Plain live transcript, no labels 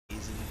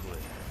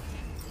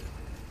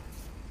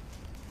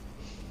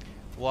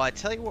Well, I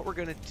tell you what we're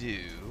going to do.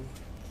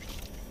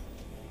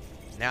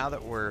 Now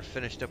that we're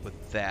finished up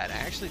with that, I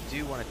actually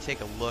do want to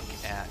take a look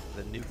at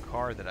the new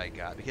car that I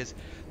got, because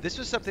this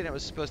was something that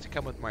was supposed to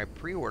come with my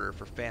pre-order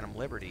for Phantom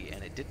Liberty,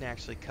 and it didn't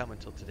actually come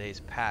until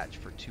today's patch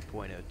for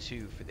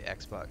 2.02 for the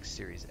Xbox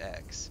Series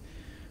X.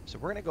 So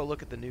we're going to go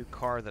look at the new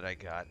car that I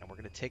got, and we're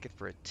going to take it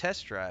for a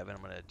test drive, and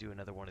I'm going to do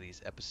another one of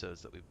these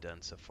episodes that we've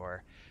done so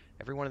far.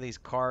 Every one of these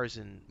cars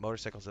and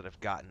motorcycles that I've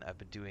gotten, I've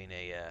been doing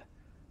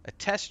a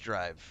test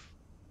drive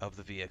of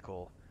the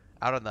vehicle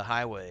out on the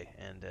highway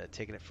and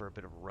taking it for a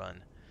bit of a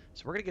run.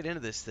 So we're going to get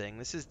into this thing.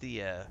 This is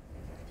the,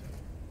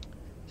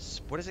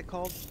 what is it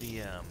called?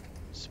 The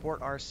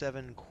Sport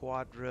R-7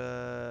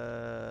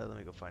 Quadra, let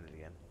me go find it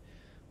again.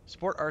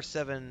 Sport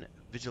R-7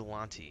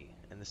 Vigilante,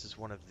 and this is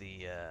one of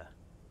the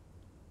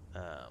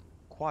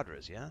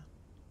Quadras, yeah?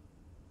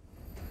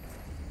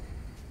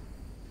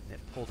 And it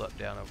pulled up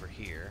down over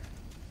here.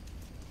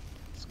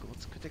 Let's go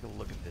take a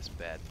look at this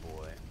bad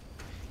boy.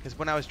 Because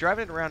when I was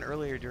driving it around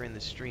earlier during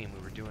the stream,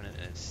 we were doing it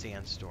in a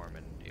sandstorm,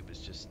 and it was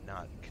just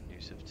not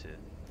conducive to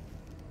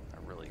a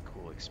really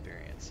cool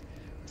experience.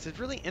 It's a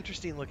really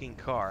interesting looking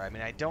car. I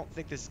mean, I don't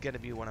think this is going to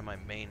be one of my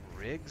main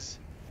rigs,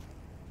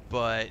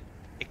 but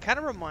it kind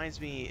of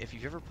reminds me, if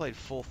you've ever played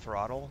Full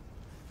Throttle,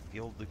 the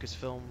old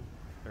Lucasfilm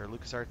or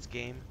LucasArts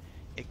game,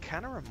 it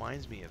kind of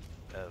reminds me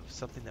of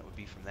something that would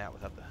be from that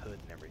without the hood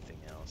and everything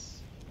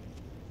else.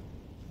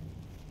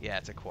 Yeah,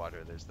 it's a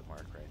Quadra. There's the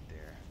mark right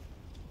there.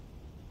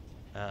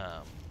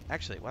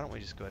 Actually, why don't we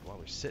just go ahead while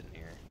we're sitting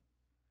here.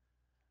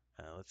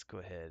 Let's go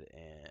ahead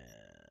and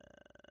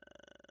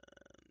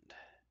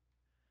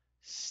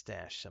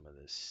stash some of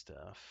this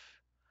stuff.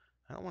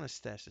 I don't want to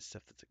stash the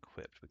stuff that's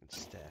equipped. We can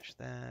stash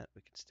that.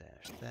 We can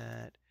stash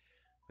that.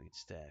 We can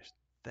stash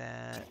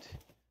that.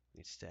 We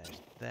can stash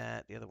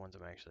that. The other ones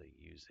I'm actually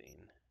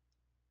using.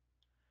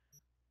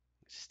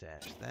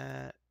 Stash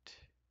that.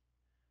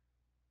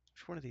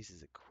 Which one of these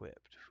is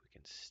equipped? We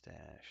can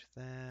stash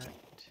that.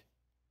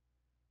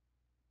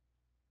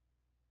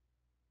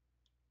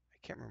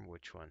 I can't remember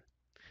which one.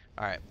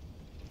 All right,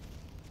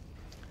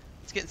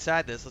 let's get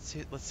inside this.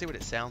 Let's see what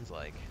it sounds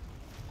like.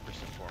 First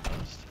and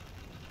foremost,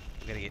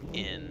 we gotta get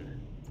in.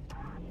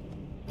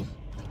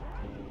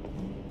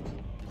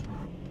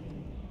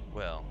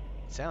 Well,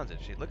 it sounds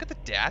interesting. Look at the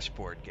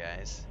dashboard,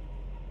 guys.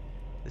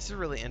 This is a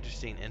really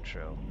interesting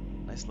intro.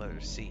 Nice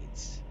leather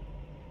seats.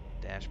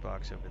 Dash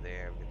box over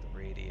there. We got the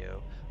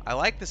radio. I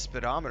like the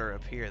speedometer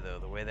up here, though.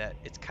 The way that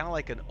it's kind of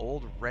like an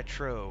old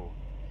retro.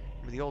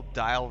 Remember the old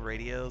dial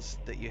radios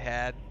that you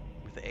had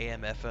with the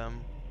AM, FM?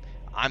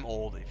 I'm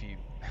old, if you...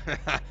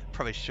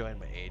 probably showing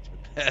my age with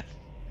that.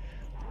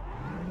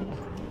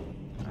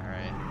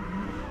 Alright.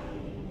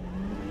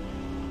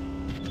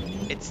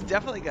 It's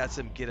definitely got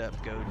some get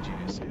up, go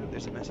juice. Ooh,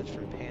 there's a message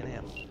from Pan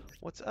Am.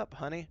 What's up,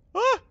 honey?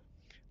 Ah!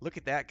 Look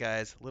at that,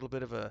 guys. A little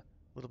bit of a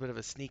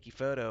sneaky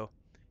photo.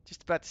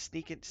 Just about to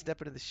sneak in,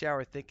 step into the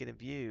shower thinking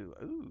of you.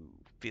 Ooh,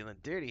 feeling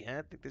dirty,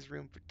 huh? Think there's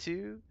room for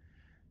two?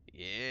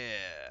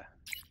 Yeah.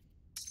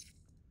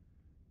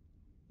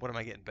 What am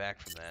I getting back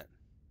from that?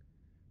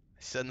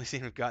 I suddenly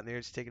seem to have gotten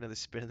there to take another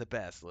spin of the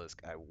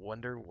basilisk. I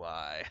wonder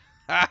why.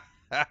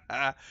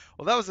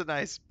 Well, that was a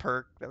nice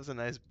perk. That was a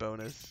nice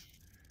bonus.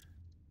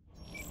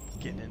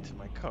 Getting into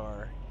my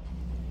car.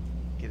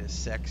 Get a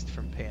sext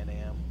from Pan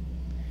Am.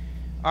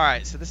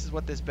 Alright, so this is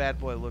what this bad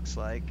boy looks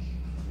like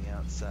on the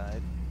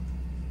outside.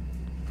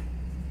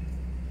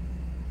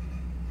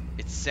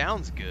 It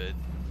sounds good.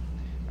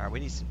 Alright, we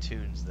need some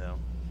tunes, though.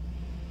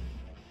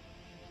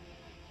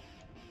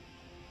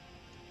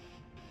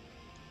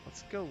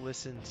 Let's go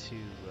listen to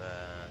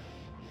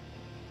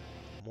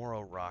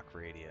Moro Rock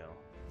Radio.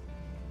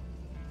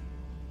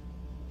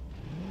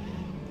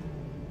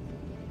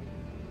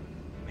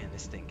 Man,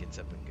 this thing gets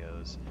up and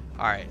goes.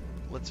 Alright,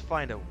 let's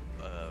find a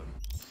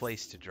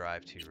place to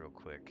drive to real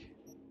quick.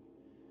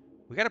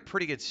 We got a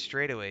pretty good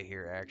straightaway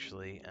here,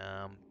 actually.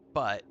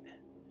 But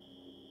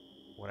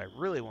what I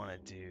really want to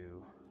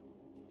do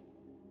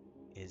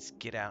is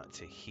get out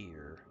to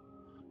here.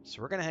 So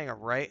we're going to hang a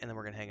right, and then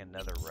we're going to hang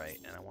another right,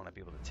 and I want to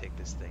be able to take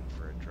this thing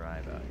for a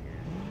drive out here.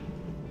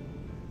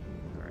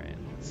 Alright,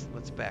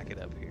 let's back it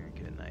up here and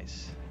get a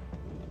nice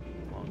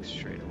long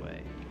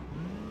straightaway.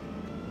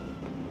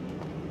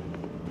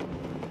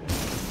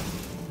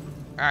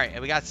 Alright,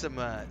 and we got some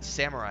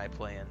Samurai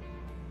playing.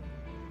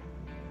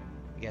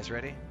 You guys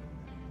ready?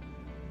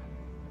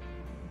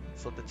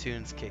 Let's let the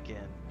tunes kick in.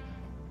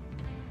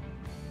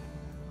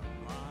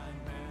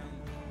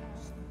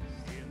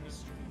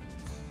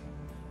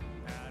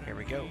 Here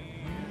we go.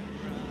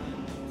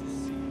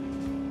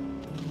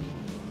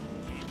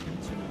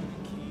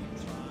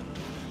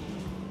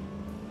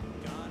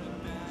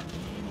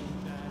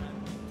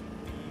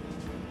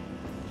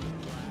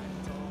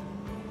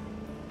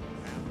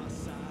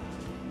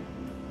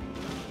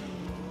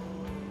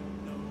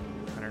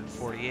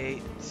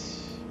 $148,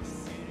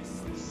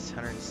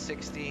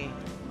 $160. Are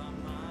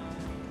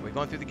we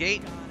going through the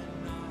gate?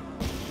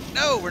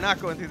 No, we're not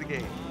going through the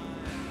gate.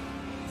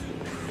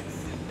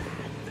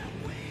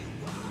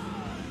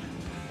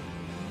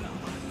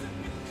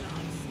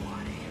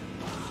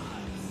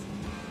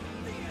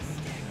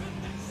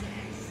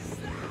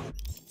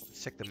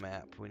 Let's check the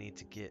map. We need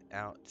to get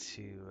out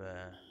to,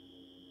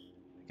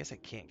 I guess I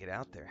can't get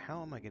out there.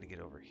 How am I going to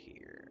get over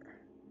here?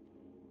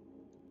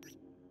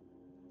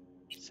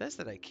 It says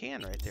that I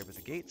can right there, but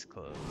the gate's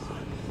closed.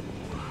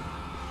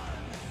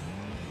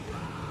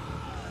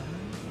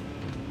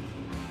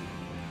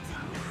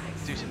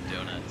 Let's do some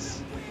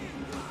donuts.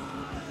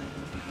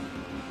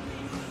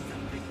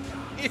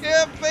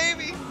 Yeah,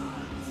 baby!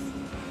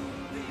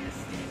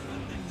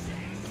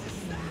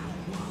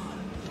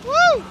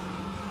 Woo!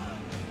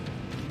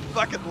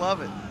 Fucking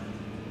love it.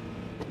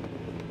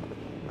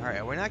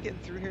 Alright, we're not getting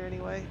through here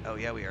anyway? Oh,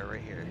 yeah, we are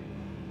right here.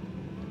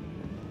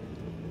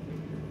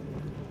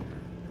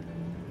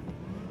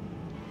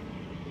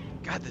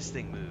 God, this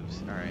thing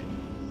moves. Alright.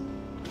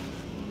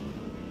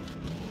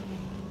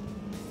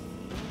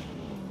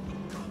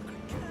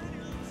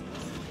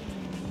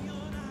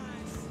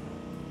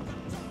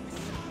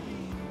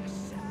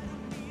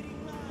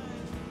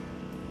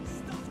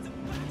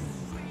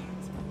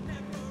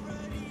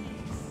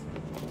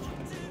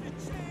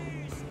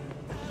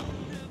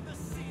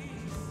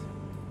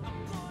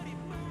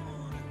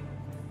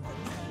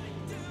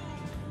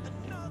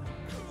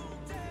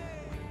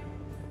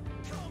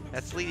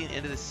 That's leading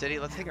into the city.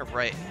 Let's take a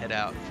right, head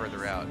out,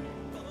 further out.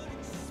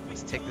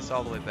 Let's take this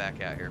all the way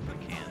back out here if we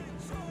can.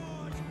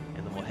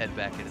 And then we'll head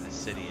back into the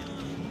city and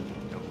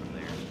go from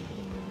there.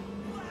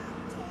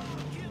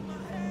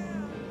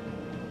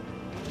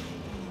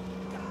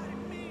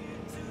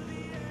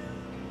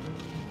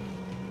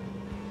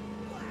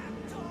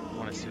 I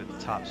want to see what the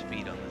top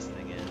speed on this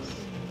thing is.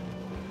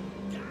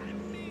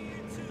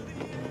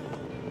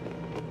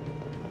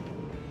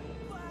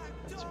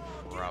 That's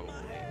probably...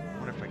 I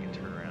wonder if I can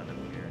turn around over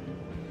here.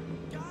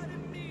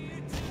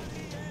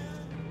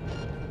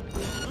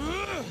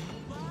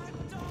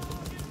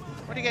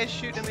 What are you guys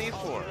shooting at me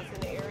for?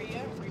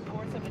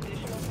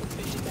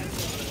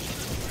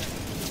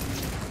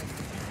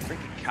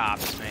 Freaking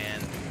cops, man.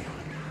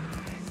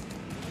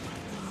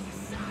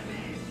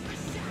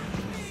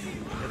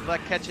 Good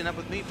luck catching up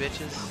with me,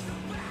 bitches.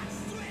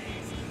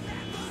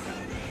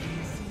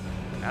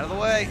 Out of the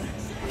way.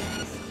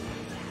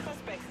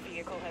 Suspect's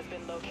vehicle has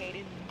been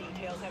located.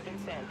 Details have been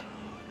sent.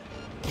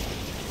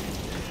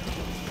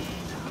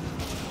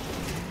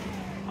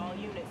 All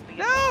units be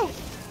No!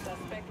 advised.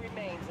 Suspect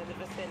remains in the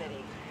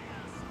vicinity.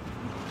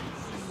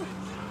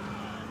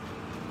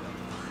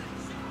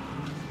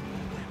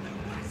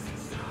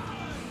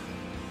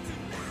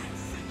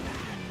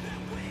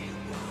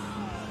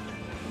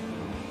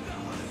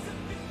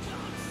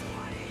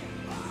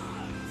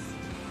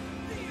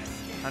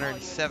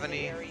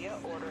 Area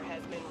order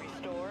has been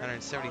restored.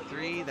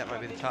 173, that might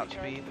be the top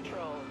speed.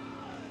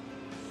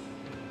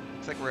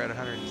 Looks like we're at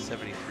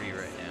 173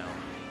 right now.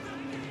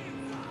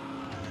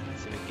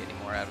 Let's see if we can get any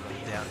more out of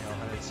it. Downhill,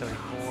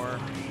 174.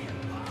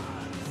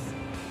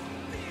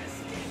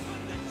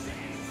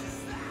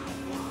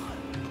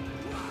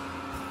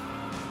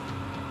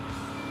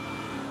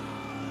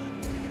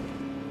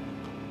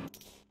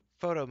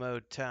 Photo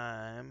mode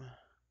time.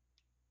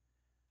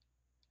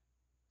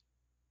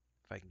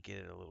 If I can get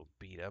it a little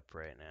beat up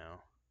right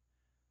now.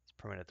 It's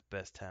probably not the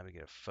best time to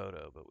get a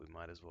photo, but we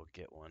might as well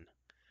get one.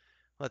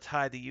 Let's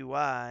hide the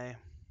UI.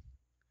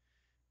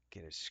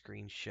 Get a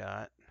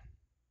screenshot.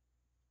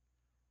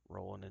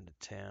 Rolling into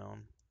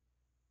town.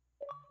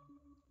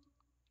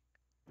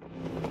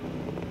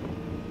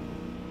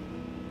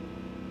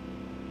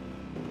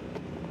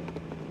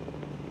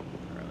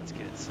 Alright, let's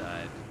get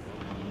inside.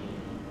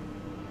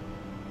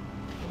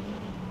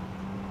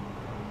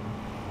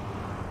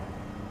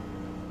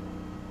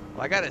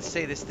 Well, I gotta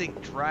say, this thing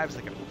drives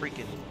like a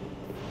freaking...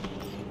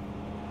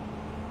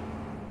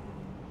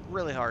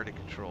 really hard to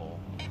control.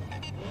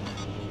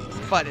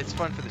 But it's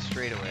fun for the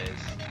straightaways.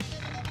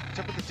 What's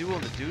up with the duel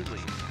and the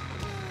doodly?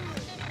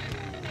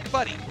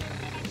 Buddy!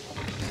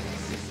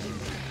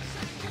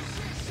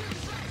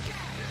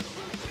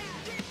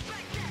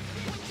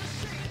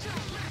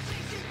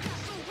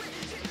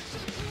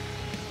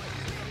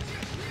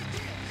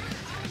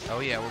 Oh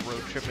yeah, we're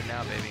road tripping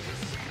now, baby.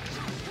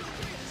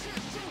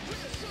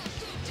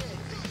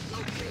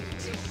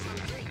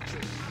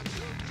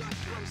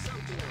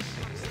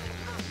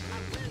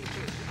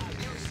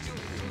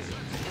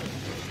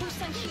 Who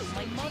sent you?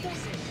 My mother?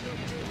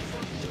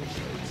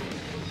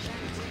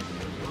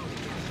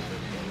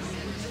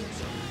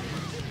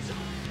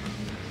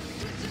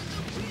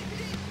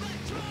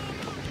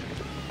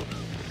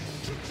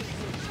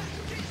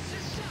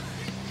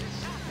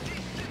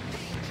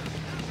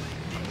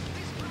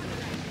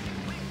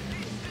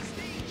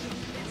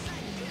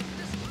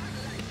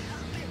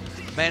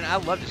 Man, I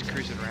love just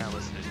cruising around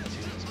listening to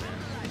tunes, man.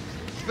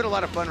 It's been a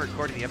lot of fun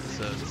recording the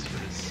episodes for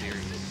this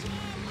series.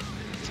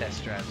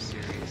 Test drive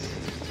series.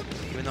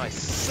 Even though I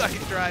suck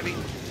at driving.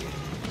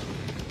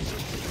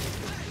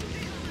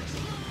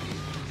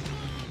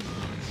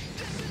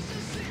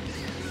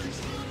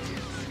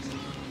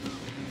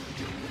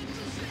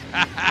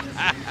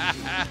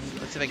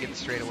 Let's see if I get it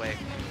straight away.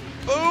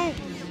 Boom!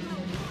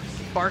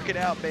 Bark it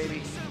out,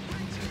 baby.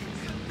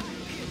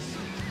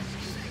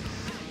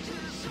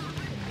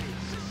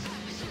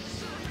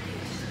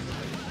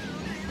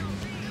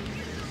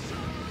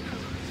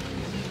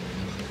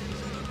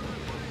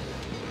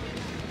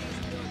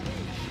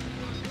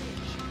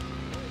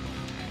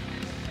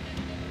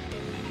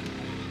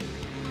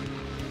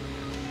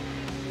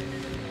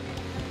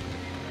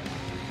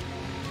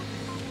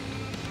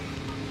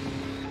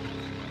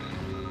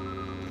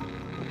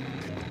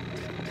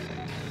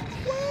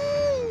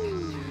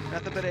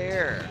 nothing but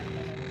air.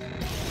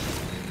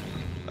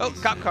 Oh,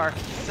 cop car.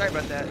 Sorry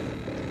about that.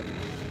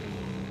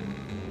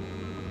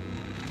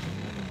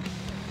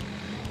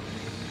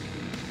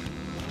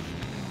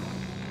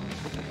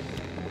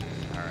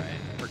 Alright,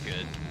 we're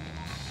good.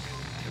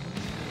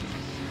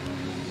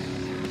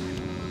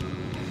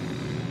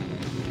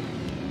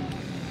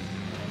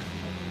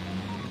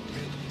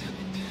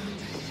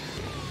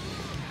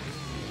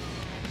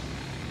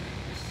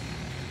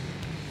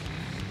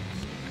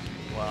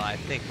 Well, I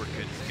think we're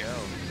good to go.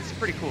 It's a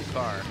pretty cool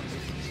car.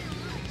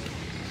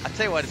 I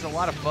tell you what, it's a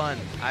lot of fun.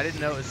 I didn't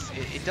know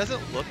it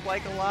doesn't look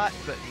like a lot,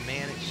 but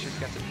man, it's just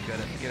got some get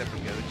up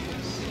and go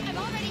juice. I'm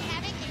already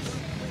having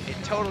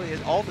It totally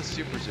is. All the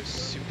supers are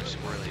super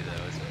squirrely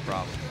though, is the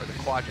problem. Or the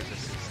quadras, I should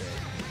say.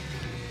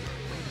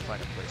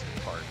 Find a place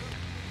to park.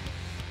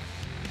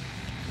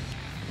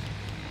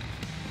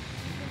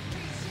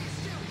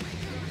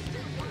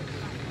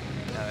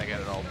 Now they got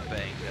it all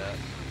banged up.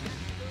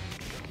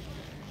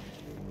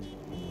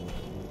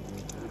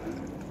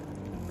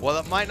 Well,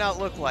 it might not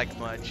look like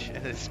much, and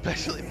it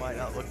especially might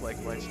not look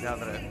like much now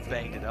that I've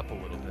banged it up a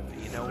little bit. But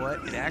you know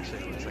what? It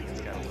actually looks like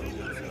it's got a little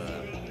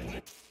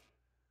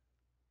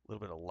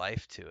bit of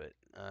life to it.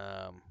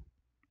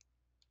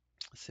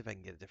 Let's see if I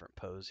can get a different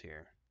pose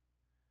here.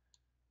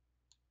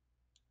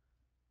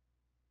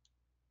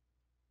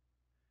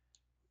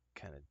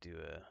 Kind of do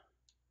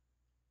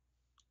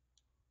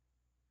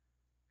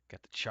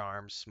got the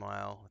charm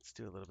smile. Let's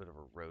do a little bit of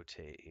a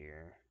rotate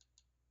here.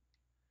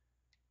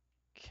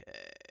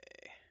 Okay.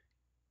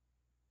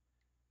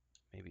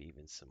 Maybe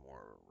even some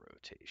more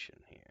rotation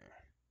here.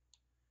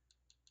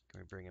 Can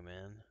we bring him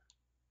in?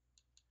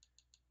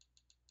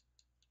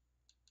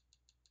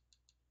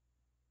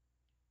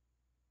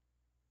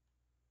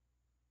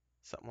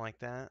 Something like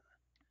that.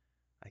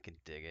 I can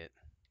dig it.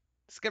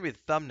 It's going to be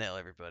the thumbnail,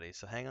 everybody,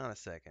 so hang on a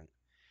second.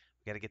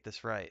 We got to get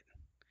this right.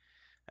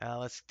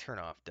 Let's turn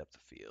off depth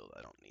of field.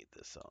 I don't need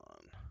this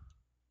on.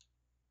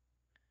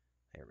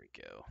 There we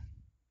go.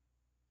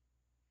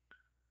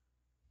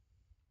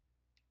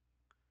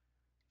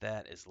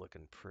 That is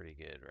looking pretty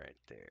good right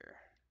there.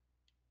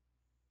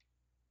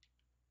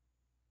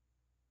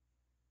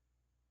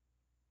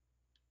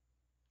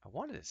 I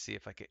wanted to see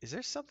if I could... Is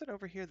there something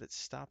over here that's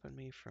stopping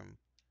me from...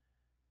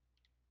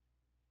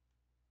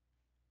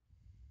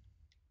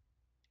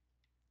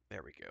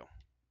 There we go.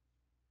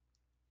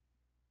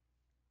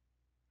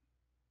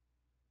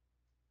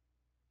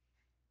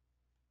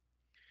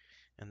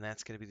 And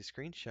that's going to be the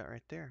screenshot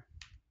right there.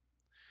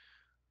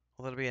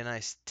 Well, that'll be a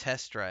nice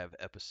test drive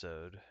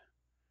episode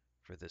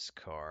for this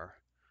car,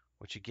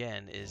 which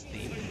again is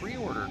the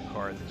pre-order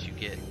car that you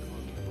get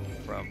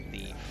from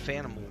the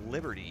Phantom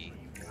Liberty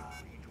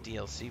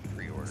DLC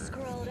pre-order.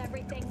 Scrolled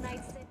everything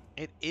nice and...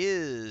 It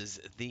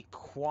is the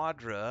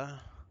Quadra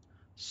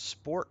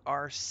Sport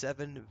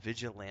R-7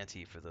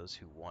 Vigilante, for those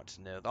who want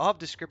to know. I'll have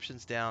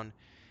descriptions down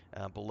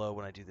below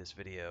when I do this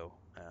video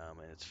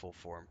in its full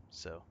form.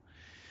 So,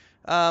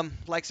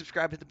 like,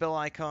 subscribe, hit the bell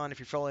icon. If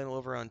you're following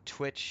over on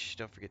Twitch,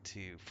 don't forget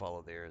to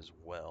follow there as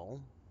well.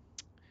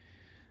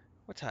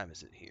 What time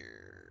is it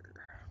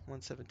here?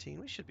 1:17.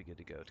 We should be good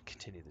to go to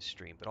continue the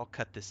stream, but I'll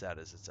cut this out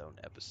as its own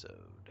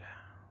episode.